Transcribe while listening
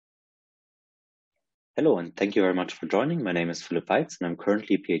Hello, and thank you very much for joining. My name is Philippe Weitz, and I'm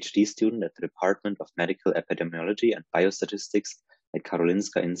currently a PhD student at the Department of Medical Epidemiology and Biostatistics at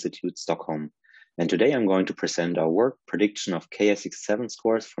Karolinska Institute, Stockholm. And today I'm going to present our work, Prediction of Ki67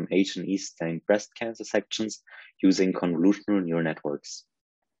 scores from H&E stained breast cancer sections using convolutional neural networks.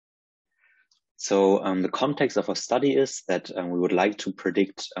 So the context of our study is that we would like to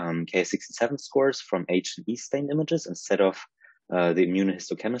predict Ki67 scores from H&E stained images instead of the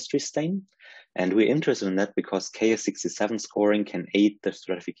immunohistochemistry stain. And we're interested in that because Ki67 scoring can aid the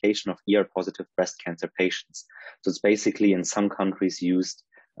stratification of ER-positive breast cancer patients. So it's basically in some countries used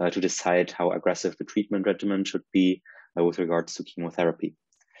to decide how aggressive the treatment regimen should be with regards to chemotherapy.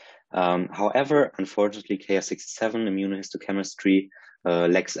 However, unfortunately, Ki67 immunohistochemistry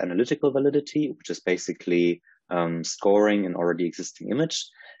lacks analytical validity, which is basically scoring an already existing image,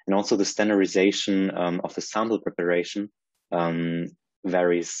 and also the standardization of the sample preparation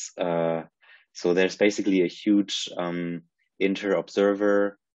varies. So there's basically a huge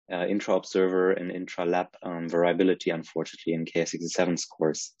intra-observer, and intra-lab variability, unfortunately, in Ki67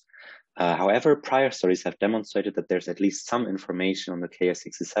 scores. However, prior studies have demonstrated that there's at least some information on the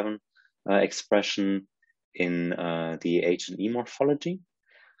Ki67 expression in the H&E morphology.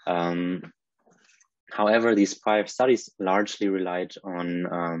 However, these prior studies largely relied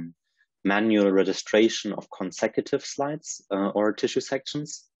on manual registration of consecutive slides or tissue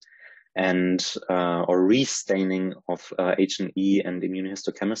sections, and or restaining of H&E and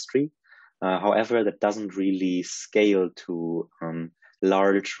immunohistochemistry. However, that doesn't really scale to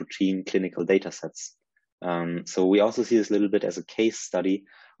large routine clinical data sets. So we also see this a little bit as a case study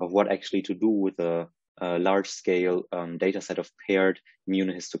of what actually to do with a large scale data set of paired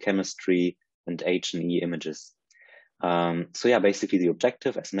immunohistochemistry and H&E images. So yeah, basically the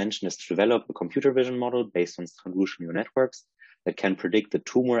objective, as mentioned, is to develop a computer vision model based on convolutional neural networks that can predict the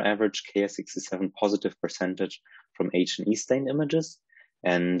tumor average Ki67 positive percentage from H&E stain images.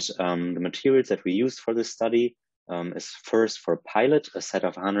 And the materials that we used for this study is first for pilot, a set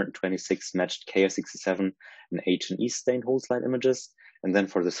of 126 matched Ki67 and H&E stain whole slide images. And then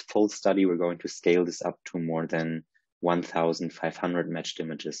for this full study, we're going to scale this up to more than 1,500 matched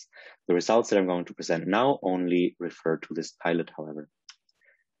images. The results that I'm going to present now only refer to this pilot, however.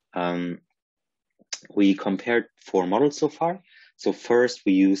 We compared 4 models so far. So first,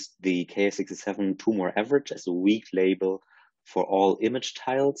 we used the Ki67 tumor average as a weak label for all image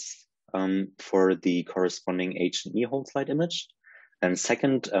tiles for the corresponding H&E whole slide image. And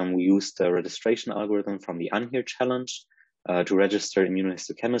second, we used the registration algorithm from the UNHERE challenge to register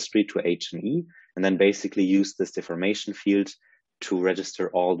immunohistochemistry to H&E, and then basically use this deformation field to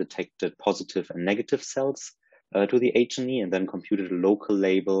register all detected positive and negative cells to the H&E, and then computed a local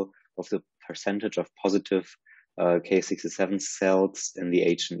label of the percentage of positive Ki67 cells in the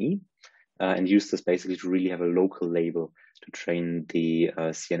H&E, and use this basically to really have a local label to train the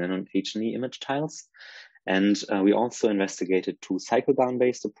CNN and H&E image tiles. And we also investigated 2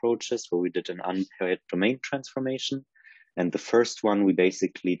 cycle-bound-based approaches where we did an unpaired domain transformation. And the first one, we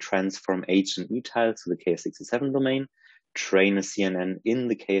basically transform H&E tiles to the Ki67 domain, train a CNN in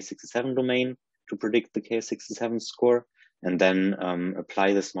the Ki67 domain to predict the Ki67 score, and then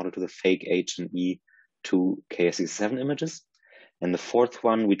apply this model to the fake H&E to Ki67 images. And the fourth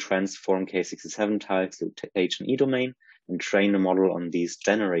one, we transform Ki67 tiles to H&E domain and train a model on these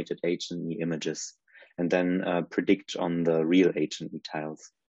generated H&E images, and then predict on the real H&E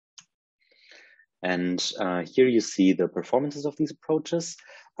tiles. And here you see the performances of these approaches.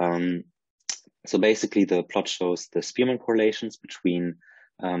 So basically the plot shows the Spearman correlations between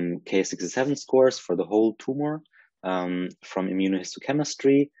Ki67 scores for the whole tumor from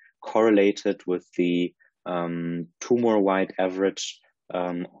immunohistochemistry correlated with the tumor-wide average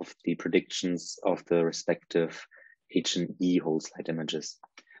of the predictions of the respective H&E whole slide images.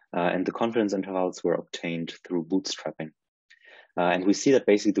 And the confidence intervals were obtained through bootstrapping. And we see that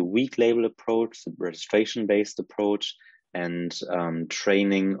basically the weak label approach, the registration-based approach, and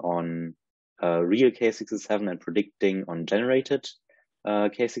training on real Ki67 and predicting on generated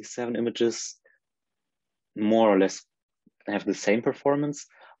Ki67 images more or less have the same performance.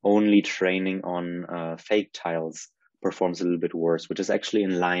 Only training on fake tiles performs a little bit worse, which is actually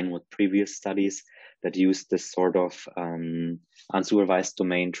in line with previous studies that used this sort of unsupervised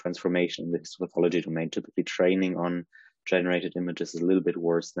domain transformation in the histopathology domain. Typically training on generated images is a little bit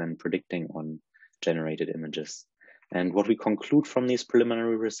worse than predicting on generated images. And what we conclude from these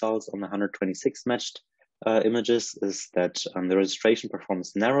preliminary results on the 126 matched images is that the registration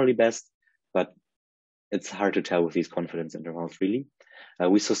performs narrowly best, but it's hard to tell with these confidence intervals, really.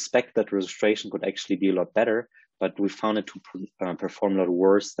 We suspect that registration could actually be a lot better, but we found it to perform a lot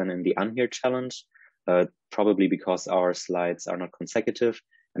worse than in the UNHERE challenge, probably because our slides are not consecutive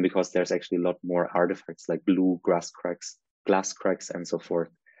and because there's actually a lot more artifacts like blue glass cracks, and so forth.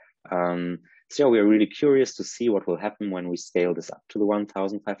 So yeah, we are really curious to see what will happen when we scale this up to the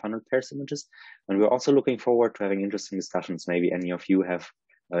 1,500 pairs images. And we're also looking forward to having interesting discussions. Maybe any of you have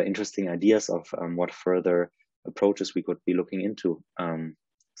interesting ideas of what further approaches we could be looking into.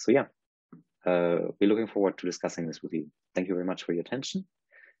 So yeah, we're looking forward to discussing this with you. Thank you very much for your attention.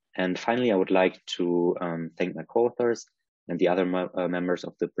 And finally, I would like to thank my co-authors and the other members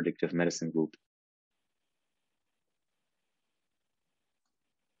of the predictive medicine group